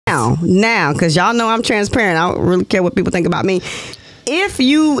Now, because y'all know I'm transparent. I don't really care what people think about me. If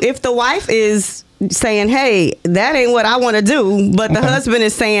the wife is saying, hey, that ain't what I want to do, but the husband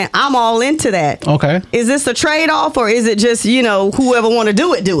is saying, I'm all into that. Okay. Is this a trade-off, or is it just, whoever want to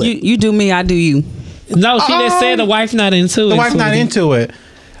do it, do it? You do me, I do you. No, she just said the wife not into it. The wife not into it.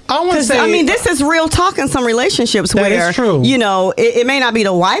 I want to say, this is real talk in some relationships that where, is true. It may not be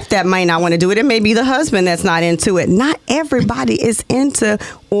the wife that might not want to do it. It may be the husband that's not into it. Not everybody is into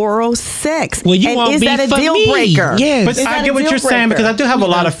oral sex. Well, is that a deal breaker? Yes. But I get what you're saying, because I do have a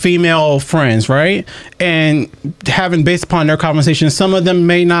lot of female friends, right? And based upon their conversations, some of them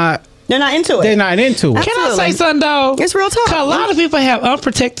may not. They're not into it. They're not into it. Can I say something, though? It's real talk. A lot of people have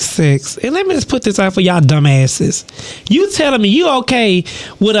unprotected sex. And let me just put this out for y'all dumbasses. You telling me you okay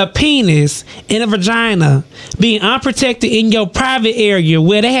with a penis and a vagina being unprotected in your private area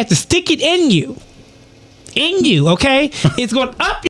where they have to stick it in you, okay? It's going up